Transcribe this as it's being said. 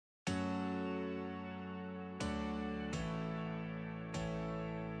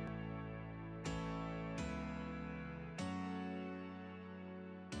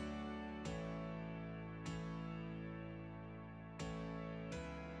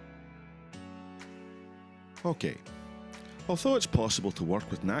Okay, although it's possible to work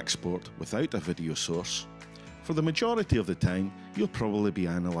with Nacsport without a video source, for the majority of the time you'll probably be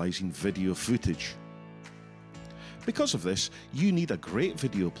analysing video footage. Because of this, you need a great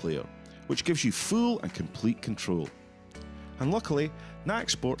video player, which gives you full and complete control. And luckily,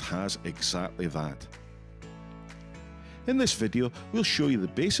 Nacsport has exactly that. In this video, we'll show you the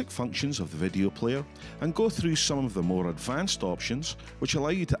basic functions of the video player and go through some of the more advanced options which allow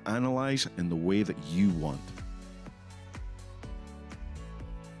you to analyse in the way that you want.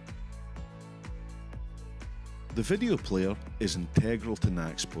 The video player is integral to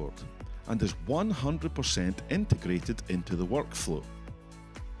Nacsport and is 100% integrated into the workflow.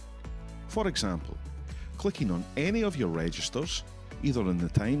 For example, clicking on any of your registers, either in the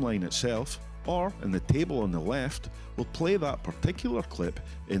timeline itself or in the table on the left, will play that particular clip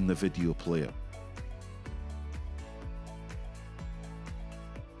in the video player.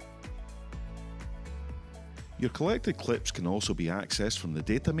 Your collected clips can also be accessed from the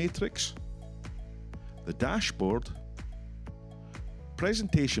data matrix, the dashboard,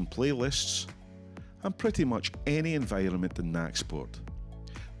 presentation playlists, and pretty much any environment in Nacsport.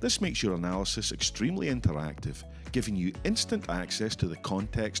 This makes your analysis extremely interactive, giving you instant access to the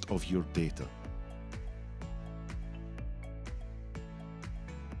context of your data.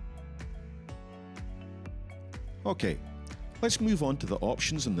 Okay, let's move on to the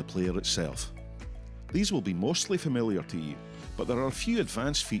options in the player itself. These will be mostly familiar to you, but there are a few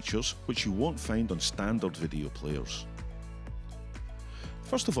advanced features which you won't find on standard video players.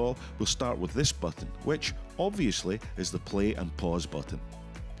 First of all, we'll start with this button, which obviously is the play and pause button.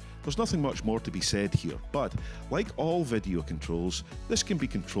 There's nothing much more to be said here, but like all video controls, this can be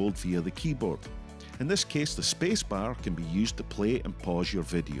controlled via the keyboard. In this case, the space bar can be used to play and pause your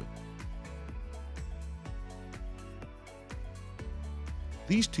video.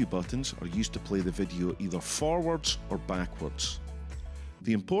 These two buttons are used to play the video either forwards or backwards.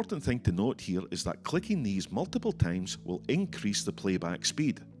 The important thing to note here is that clicking these multiple times will increase the playback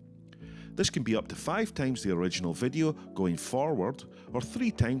speed. This can be up to 5 times the original video going forward or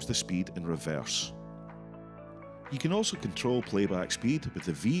 3 times the speed in reverse. You can also control playback speed with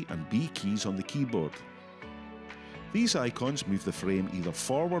the V and B keys on the keyboard. These icons move the frame either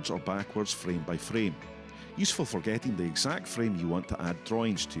forwards or backwards frame by frame, useful for getting the exact frame you want to add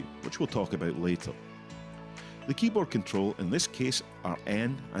drawings to, which we'll talk about later. The keyboard control in this case are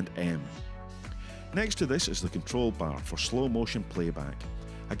N and M. Next to this is the control bar for slow motion playback.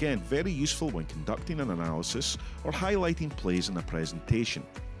 Again, very useful when conducting an analysis or highlighting plays in a presentation.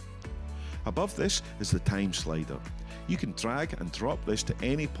 Above this is the time slider. You can drag and drop this to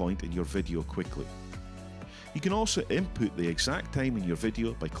any point in your video quickly. You can also input the exact time in your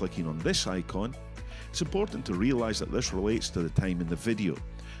video by clicking on this icon. It's important to realise that this relates to the time in the video,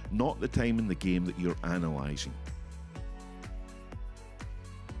 not the time in the game that you're analysing.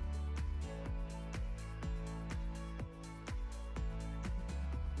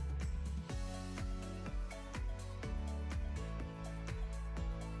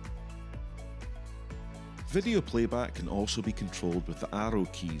 Video playback can also be controlled with the arrow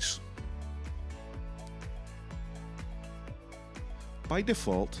keys. By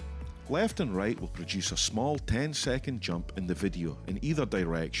default, left and right will produce a small 10-second jump in the video in either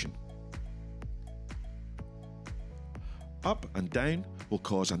direction. Up and down will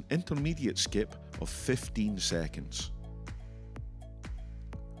cause an intermediate skip of 15 seconds.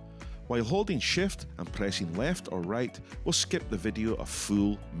 While holding Shift and pressing left or right will skip the video a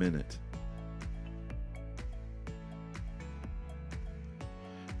full minute.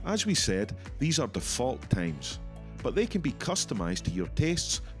 As we said, these are default times, but they can be customised to your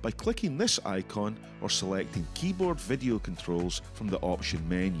tastes by clicking this icon or selecting Keyboard Video Controls from the option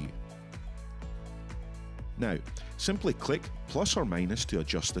menu. Now, simply click plus or minus to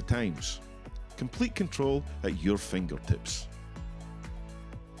adjust the times. Complete control at your fingertips.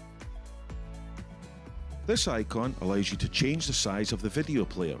 This icon allows you to change the size of the video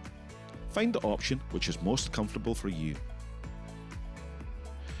player. Find the option which is most comfortable for you.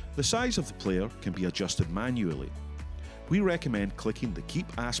 The size of the player can be adjusted manually. We recommend clicking the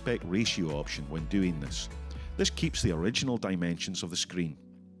Keep Aspect Ratio option when doing this. This keeps the original dimensions of the screen.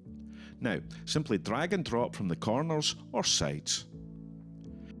 Now, simply drag and drop from the corners or sides.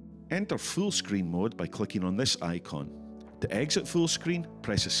 Enter full screen mode by clicking on this icon. To exit full screen,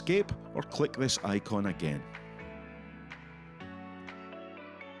 press Escape or click this icon again.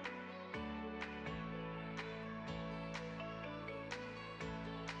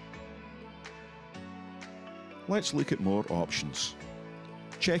 Let's look at more options.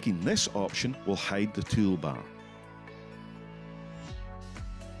 Checking this option will hide the toolbar.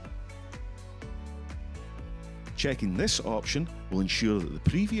 Checking this option will ensure that the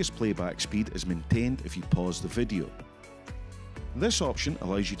previous playback speed is maintained if you pause the video. This option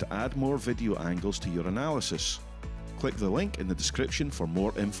allows you to add more video angles to your analysis. Click the link in the description for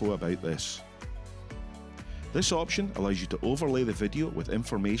more info about this. This option allows you to overlay the video with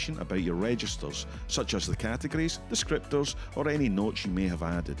information about your registers, such as the categories, descriptors, or any notes you may have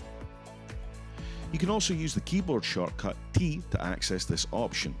added. You can also use the keyboard shortcut T to access this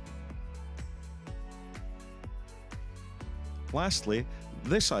option. Lastly,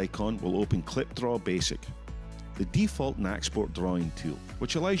 this icon will open KlipDraw Basic, the default Nacsport drawing tool,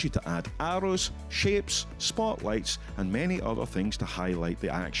 which allows you to add arrows, shapes, spotlights, and many other things to highlight the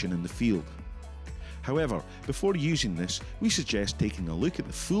action in the field. However, before using this, we suggest taking a look at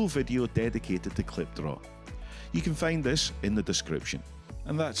the full video dedicated to KlipDraw. You can find this in the description.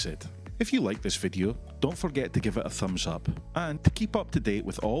 And that's it. If you like this video, don't forget to give it a thumbs up. And to keep up to date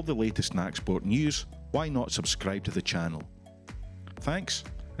with all the latest Nacsport news, why not subscribe to the channel? Thanks,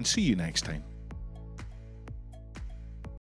 and see you next time.